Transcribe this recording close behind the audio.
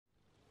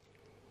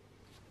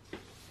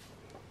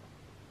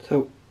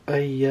So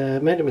I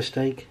made a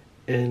mistake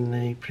in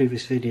the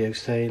previous video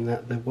saying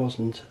that there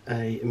wasn't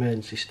a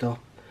emergency stop.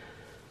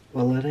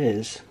 Well, there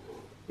is.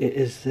 It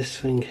is this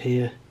thing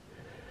here.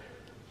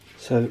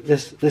 So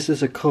this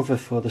is a cover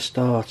for the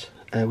start,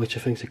 which I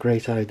think is a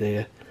great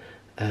idea.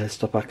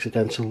 Stop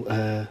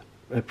accidental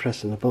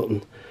pressing the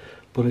button.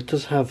 But it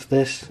does have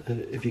this,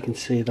 if you can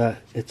see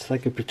that, it's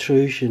like a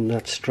protrusion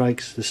that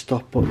strikes the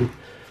stop button.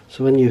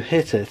 So when you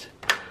hit it,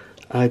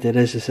 idea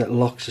is it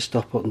locks the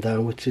stop button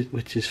down,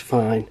 which is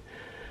fine.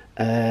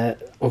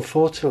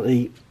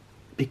 Unfortunately,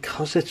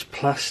 because it's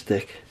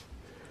plastic,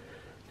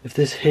 if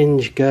this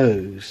hinge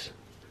goes,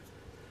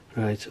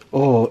 right,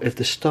 or if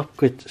the stop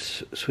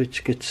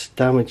switch gets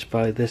damaged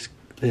by this,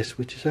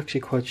 which is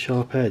actually quite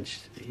sharp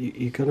edged,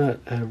 you're gonna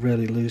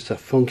really lose that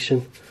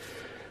function.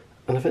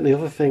 And I think the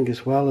other thing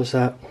as well is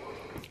that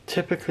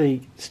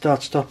typically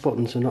start-stop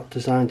buttons are not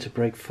designed to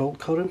break fault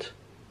current.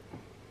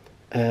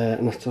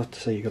 And that's not to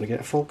say you're going to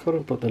get a fault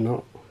current, but they're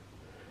not.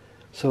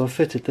 So I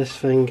fitted this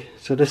thing.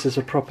 So this is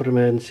a proper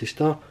emergency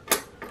stop.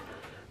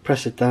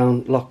 Press it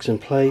down, locks in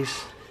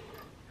place.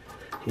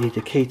 You need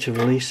a key to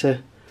release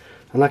it,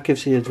 and that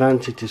gives you the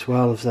advantage as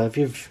well of that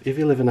if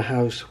you live in a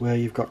house where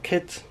you've got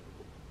kids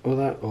or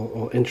that,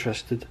 or other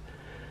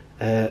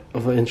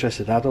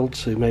interested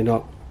adults who may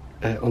not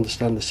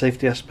understand the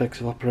safety aspects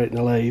of operating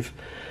a lathe,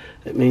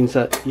 it means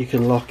that you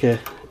can lock it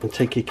and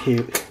take your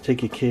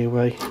key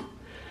away.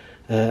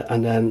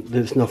 And then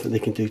there's nothing they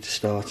can do to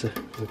start it.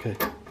 Okay,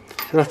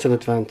 so that's an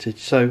advantage.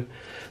 So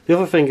the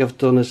other thing I've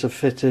done is I've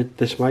fitted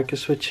this micro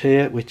switch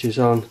here, which is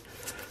on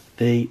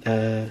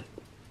the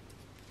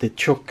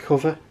chuck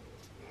cover.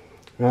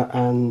 Right,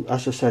 and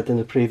as I said in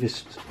the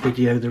previous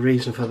video, the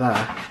reason for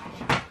that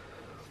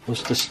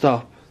was to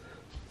stop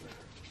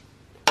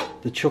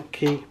the chuck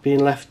key being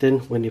left in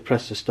when you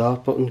press the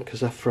start button,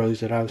 because that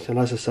throws it out. And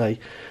as I say,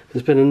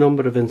 there's been a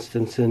number of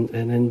instances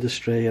in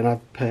industry, and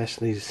I've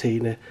personally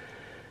seen it,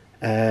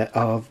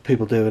 of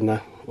people doing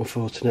that,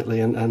 unfortunately,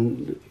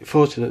 and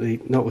fortunately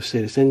not with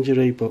serious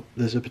injury, but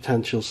there's a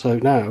potential. So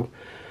now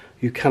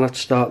you cannot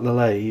start the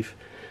lathe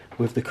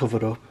with the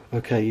cover up.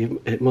 Okay,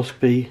 it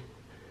must be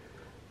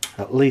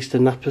at least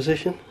in that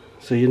position,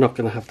 so you're not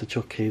going to have the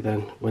chuck key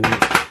then.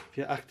 If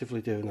you're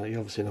actively doing that, you're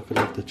obviously not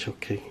going to have the chuck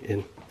key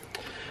in.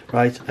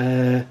 Right,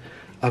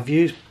 I've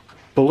used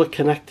bullet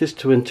connectors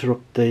to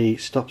interrupt the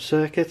stop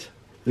circuit.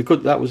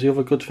 That was the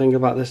other good thing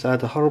about this. I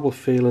had a horrible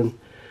feeling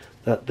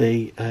that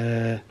the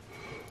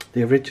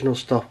original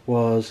stop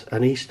was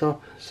an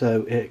e-stop,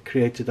 so it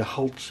created a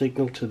halt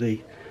signal to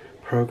the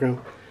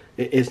program.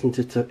 It isn't.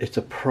 It's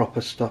a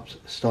proper stop.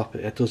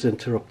 It does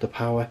interrupt the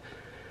power,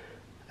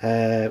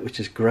 which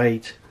is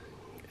great.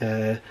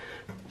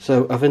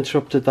 So I've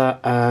interrupted that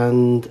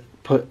and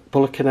put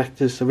bullet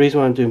connectors. The reason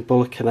why I'm doing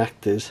bullet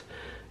connectors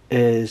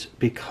is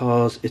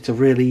because it's a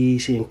really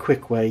easy and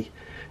quick way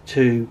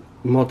to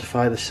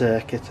modify the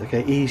circuit.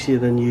 Okay, easier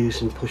than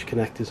using push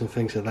connectors and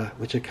things like that,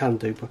 which I can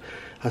do, but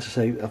as I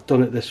say, I've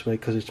done it this way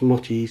because it's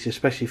much easier,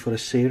 especially for a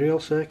serial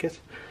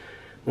circuit.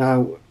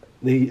 Now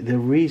the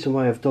reason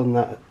why I've done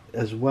that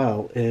as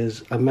well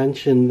is I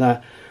mentioned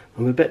that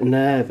I'm a bit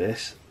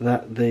nervous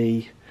that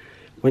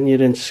when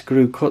you're in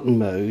screw cutting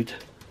mode,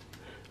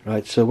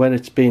 right, so when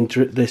it's being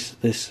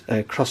this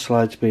cross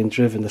slide's being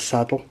driven, the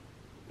saddle,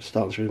 I'm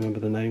starting to remember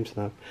the names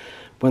now,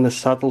 when the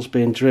saddle's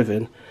being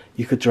driven,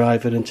 you could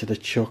drive it into the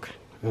chuck.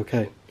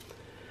 Okay,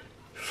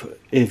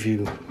 if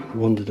you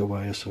wandered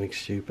away or something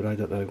stupid, I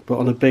don't know, but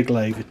on a big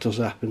lathe it does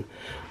happen.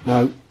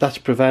 Now that's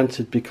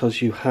prevented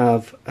because you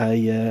have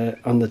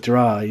on the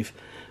drive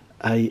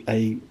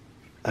a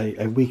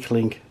weak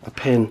link, a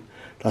pin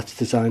that's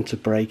designed to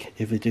break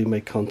if they do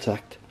make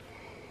contact.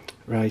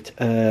 Right,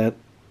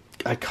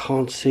 I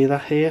can't see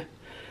that here,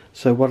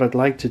 so what I'd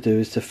like to do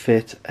is to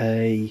fit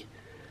a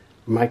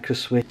micro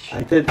switch.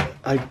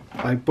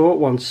 I bought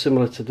one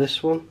similar to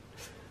this one,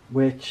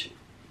 which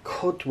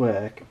could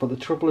work, but the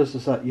trouble is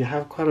that you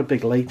have quite a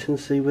big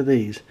latency with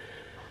these,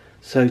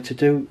 so to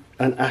do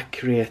an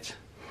accurate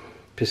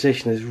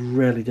position is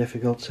really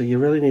difficult. So you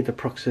really need a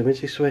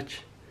proximity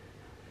switch,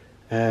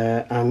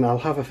 and I'll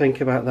have a think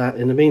about that.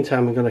 In the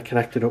meantime, I'm going to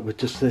connect it up with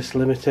just this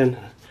limiting,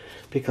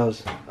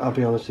 because I'll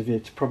be honest with you,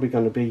 it's probably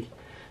going to be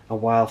a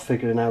while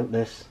figuring out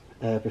this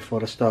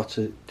before I start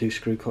to do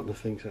screw cutting and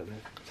things like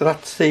that. So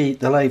that's the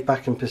lathe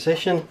back in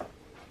position.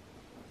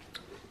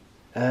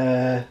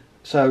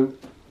 So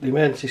the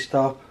emergency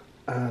stop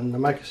and the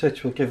micro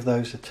switch will give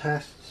those a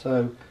test.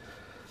 So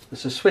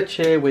there's a switch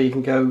here where you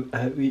can go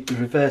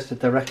reverse the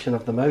direction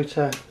of the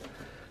motor.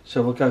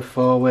 So we'll go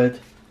forward.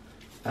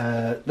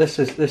 This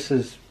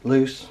is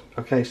loose.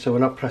 Okay, so we're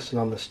not pressing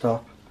on the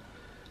stop.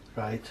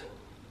 Right.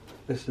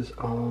 This is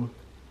on.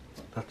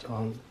 That's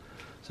on.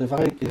 So if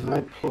I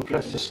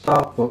press the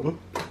start button,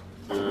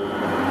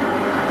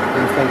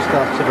 the thing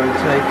starts to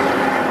rotate.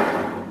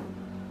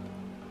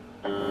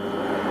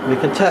 We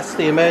can test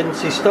the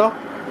emergency stop.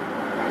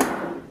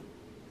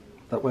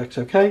 That works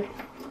okay.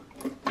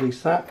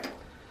 Release that.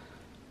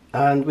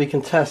 And we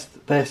can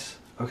test this.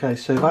 Okay,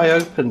 so if I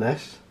open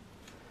this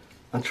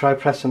and try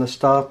pressing the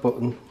start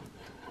button,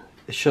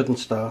 it shouldn't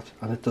start,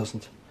 and it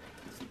doesn't.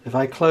 If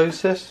I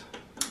close this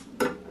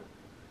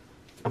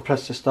and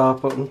press the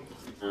start button,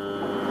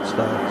 it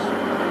starts.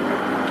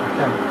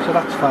 Okay, so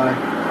that's fine.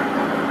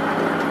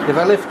 If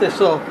I lift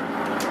this up,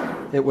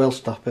 it will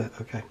stop it.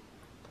 Okay.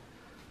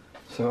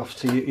 So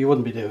obviously you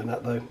wouldn't be doing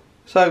that though.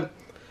 So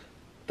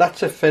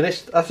that's it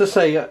finished. As I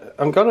say,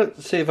 I'm going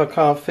to see if I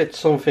can't fit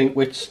something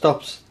which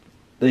stops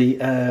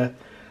the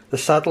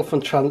saddle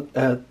from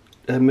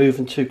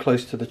moving too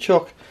close to the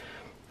chuck.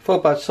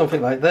 Thought about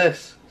something like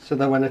this, so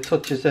that when it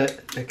touches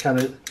it, it kind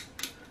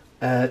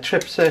of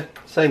trips it.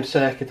 Same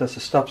circuit as the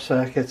stop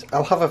circuit.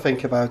 I'll have a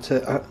think about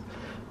it.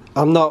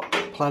 I'm not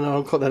planning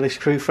on cutting any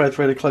screw threads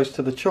really close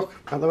to the chuck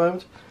at the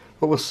moment,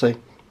 but we'll see.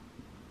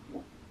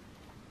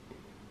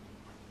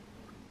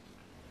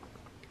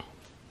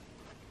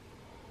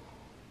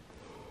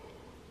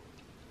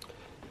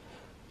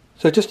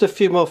 So just a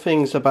few more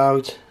things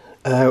about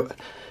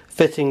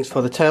fittings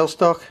for the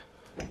tailstock.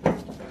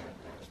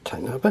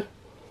 Tighten that a bit.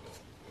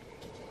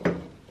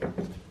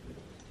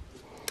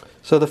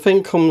 So the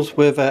thing comes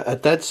with a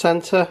dead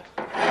center.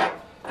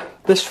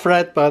 This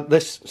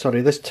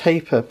this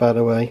taper, by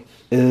the way,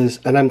 is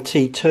an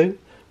MT2.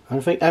 I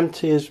think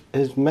MT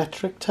is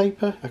metric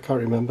taper. I can't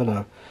remember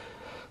now.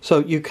 So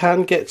you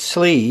can get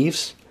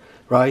sleeves,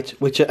 right,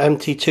 which are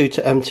MT2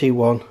 to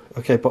MT1.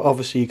 Okay, but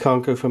obviously you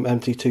can't go from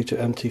MT2 to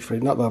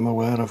MT3. Not that I'm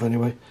aware of,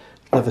 anyway.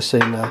 Never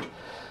seen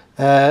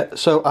that.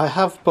 So I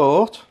have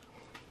bought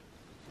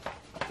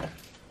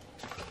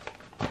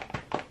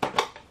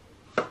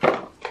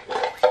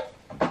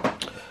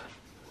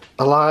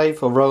a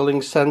live or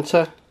rolling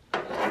centre.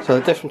 So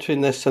the difference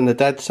between this and the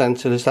dead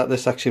centre is that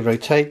this actually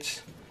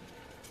rotates,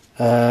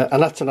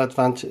 and that's an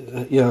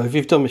advantage. You know, if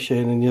you've done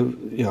machining,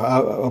 you know,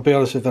 I'll be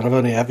honest with you, I've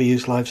only ever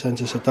used live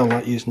centres. I don't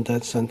like using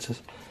dead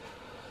centres.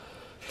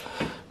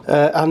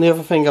 And the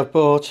other thing I've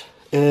bought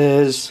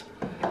is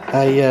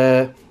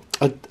a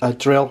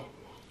drill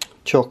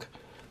chuck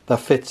that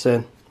fits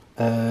in,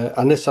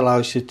 and this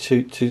allows you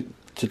to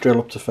drill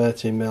up to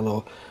 13mm,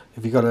 or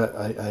if you've got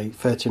a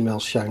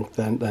 13mm shank,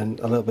 then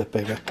a little bit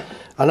bigger.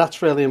 And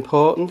that's really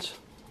important,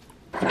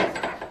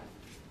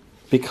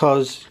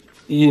 because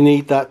you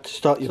need that to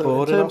start your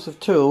board. In terms of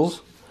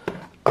tools,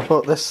 I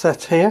bought this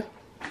set here.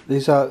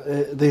 These are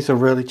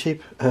really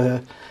cheap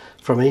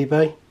from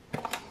eBay.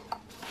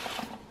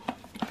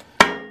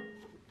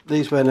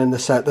 These went in the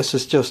set. This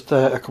is just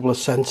a couple of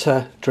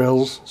centre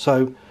drills.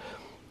 So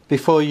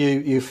before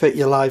you fit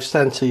your live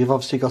centre, you've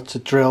obviously got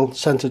to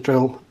centre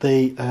drill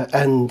the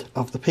end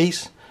of the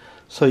piece,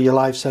 so your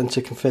live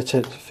centre can fit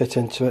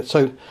into it.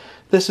 So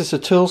this is a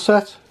tool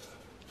set.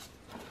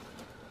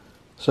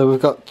 So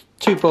we've got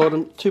two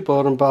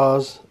boredom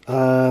bars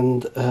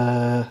and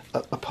a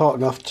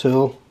parting off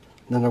tool,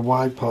 and then a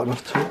wide parting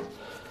off tool.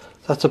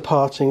 That's a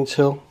parting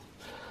tool.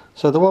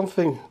 So the one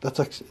thing that's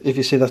actually, if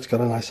you see, that's got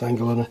a nice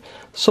angle on it.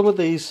 Some of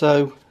these,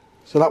 so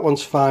that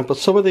one's fine, but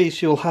some of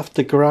these you'll have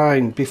to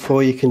grind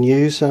before you can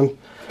use them.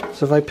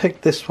 So if I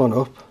pick this one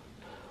up,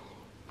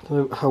 I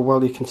don't know how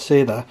well you can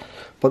see that,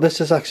 but this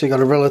has actually got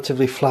a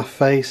relatively flat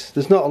face.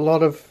 There's not a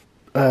lot of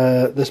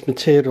this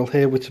material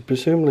here, which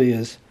presumably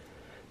is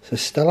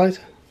stellite.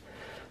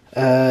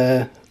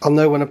 I'll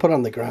know when I put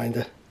on the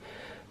grinder.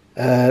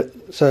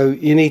 So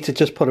you need to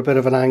just put a bit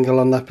of an angle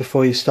on that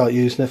before you start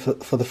using it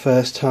for the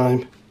first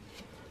time.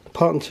 The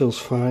parting tool's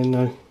fine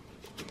now.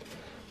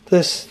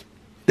 This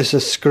is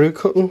a screw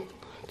cutting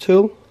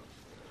tool.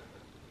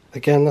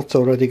 Again, that's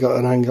already got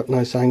an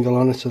nice angle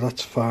on it, so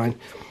that's fine.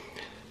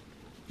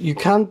 You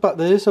can, but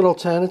there is an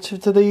alternative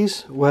to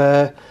these,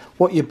 where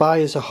what you buy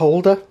is a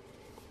holder.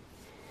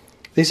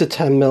 These are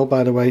 10mm,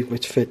 by the way,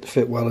 which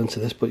fit well into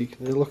this, but it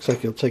looks like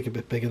it'll take a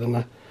bit bigger than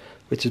that,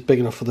 which is big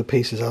enough for the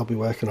pieces I'll be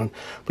working on.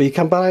 But you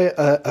can buy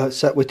a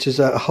set which is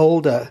a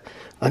holder,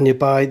 and you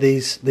buy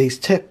these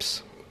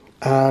tips,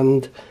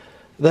 and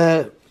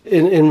they're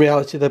in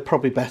reality they're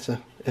probably better,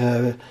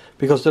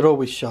 because they're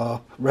always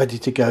sharp, ready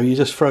to go. You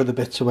just throw the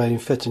bits away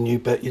and fit a new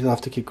bit. You don't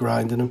have to keep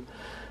grinding them.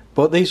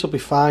 But these will be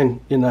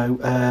fine, you know,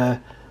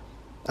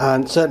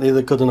 and certainly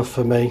they're good enough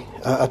for me.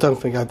 I don't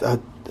think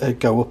I'd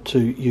go up to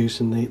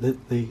using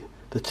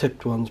the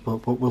tipped ones,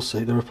 but we'll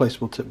see, the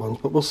replaceable tip ones,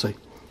 but we'll see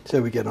how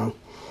we get on.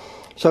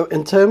 So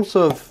in terms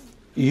of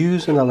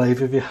using a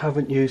lathe, if you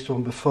haven't used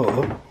one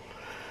before,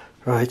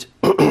 right,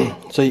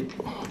 so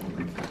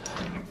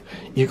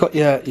you've got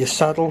your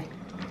saddle,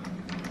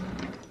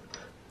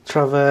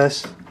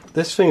 traverse.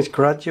 This thing's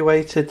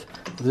graduated,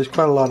 there's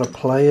quite a lot of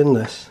play in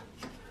this,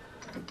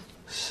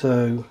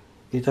 so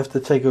you'd have to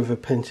take it with a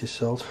pinch of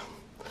salt.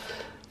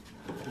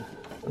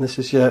 And this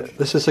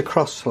is a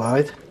cross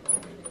slide.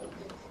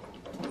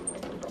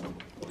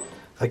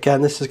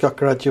 Again, this has got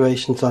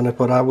graduations on it,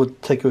 but I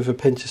would take it with a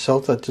pinch of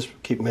salt. I'd just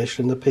keep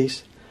measuring the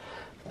piece.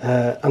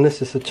 And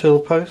this is the tool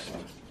post.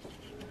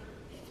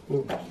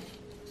 Ooh.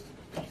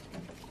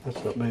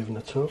 That's not moving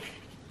at all.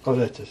 Oh,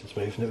 there it is, it's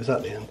moving. It was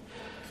at the end.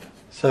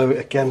 So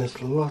again,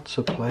 there's lots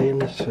of play in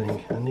this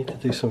thing. I need to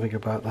do something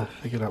about that,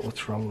 figure out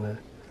what's wrong there.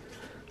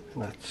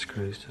 And that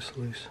screw's just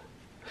loose.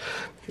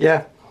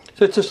 Yeah,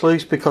 So it's just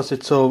loose because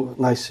it's all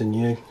nice and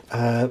new,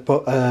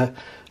 but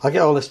I'll get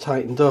all this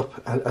tightened up,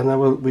 and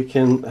then we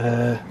can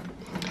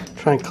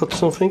try and cut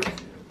something.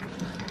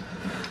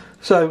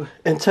 So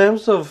in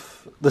terms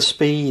of the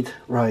speed,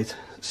 right,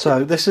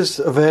 so this is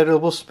a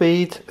variable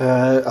speed.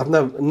 I've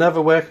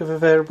never worked with a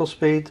variable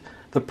speed.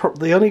 The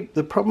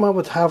problem I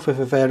would have with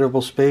a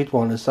variable speed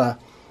one is that,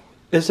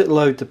 is it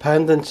load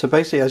dependent? So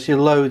basically as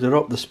you load it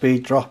up, the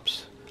speed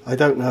drops. I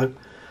don't know.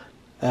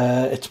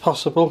 It's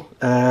possible,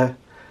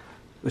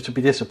 which would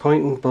be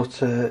disappointing,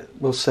 but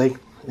we'll see.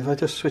 If I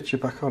just switch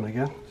it back on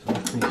again, so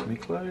this needs to be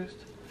closed.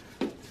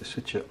 Just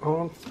switch it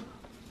on.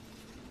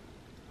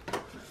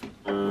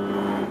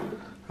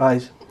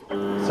 Right,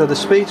 so the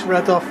speed's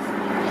read off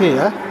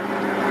here.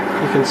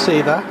 You can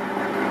see that.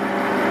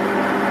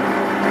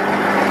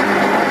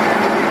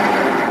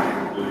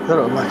 That's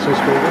what maximum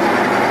speed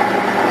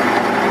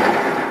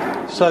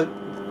is. So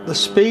the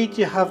speed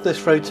you have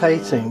this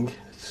rotating,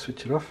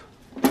 switch it off.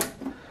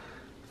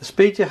 The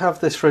speed you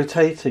have this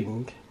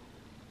rotating,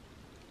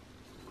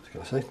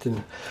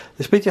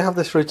 the speed you have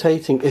this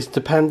rotating is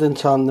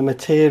dependent on the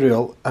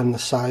material and the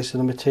size of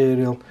the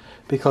material,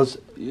 because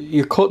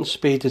your cutting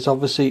speed is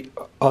obviously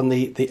on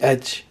the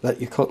edge that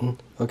you're cutting.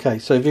 Okay,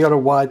 so if you've got a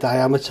wide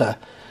diameter,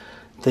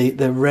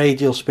 the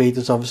radial speed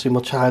is obviously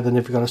much higher than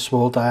if you've got a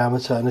small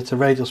diameter, and it's a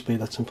radial speed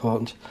that's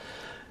important.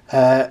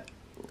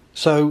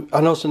 So,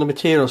 and also the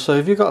material, so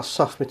if you've got a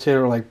soft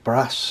material like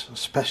brass,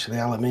 especially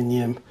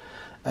aluminium,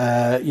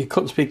 your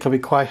cutting speed can be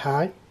quite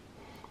high.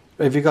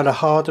 If you've got a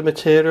harder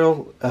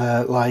material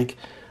like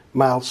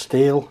mild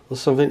steel or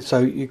something, so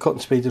your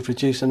cutting speed is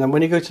reduced. And then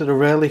when you go to the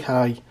really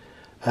high,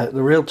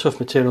 the real tough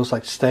materials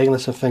like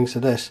stainless and things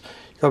like this,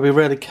 you've got to be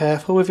really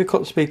careful with your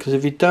cutting speed, because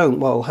if you don't,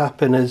 what will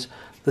happen is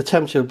the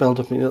temperature will build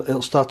up and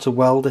it'll start to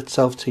weld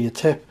itself to your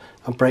tip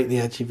and break the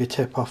edge of your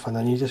tip off, and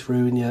then you just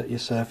ruin your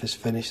surface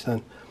finish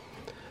then.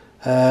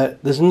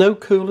 There's no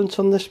coolant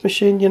on this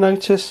machine, you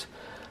notice.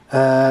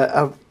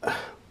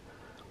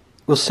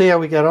 We'll see how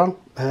we get on.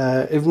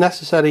 If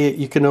necessary,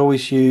 you can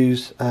always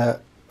use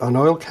an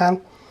oil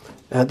can.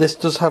 This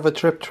does have a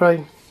drip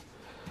tray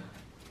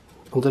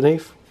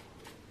underneath.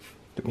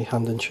 Get my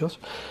hand in shut.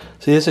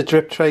 So here's a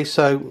drip tray,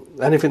 so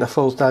anything that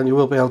falls down you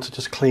will be able to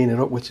just clean it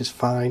up, which is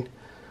fine.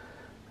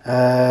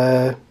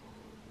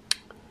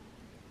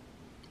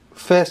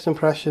 First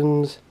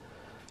impressions,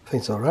 I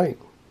think it's alright,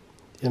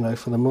 you know,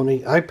 for the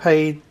money. I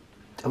paid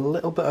a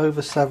little bit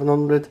over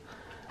 700.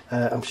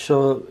 I'm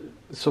sure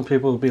some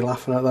people will be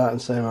laughing at that and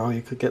saying, oh,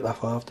 you could get that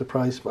for half the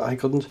price, but I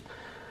couldn't.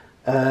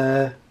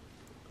 I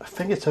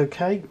think it's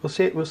okay.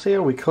 We'll see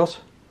how we cut.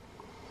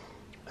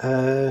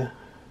 Yeah,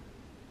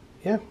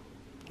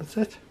 that's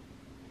it.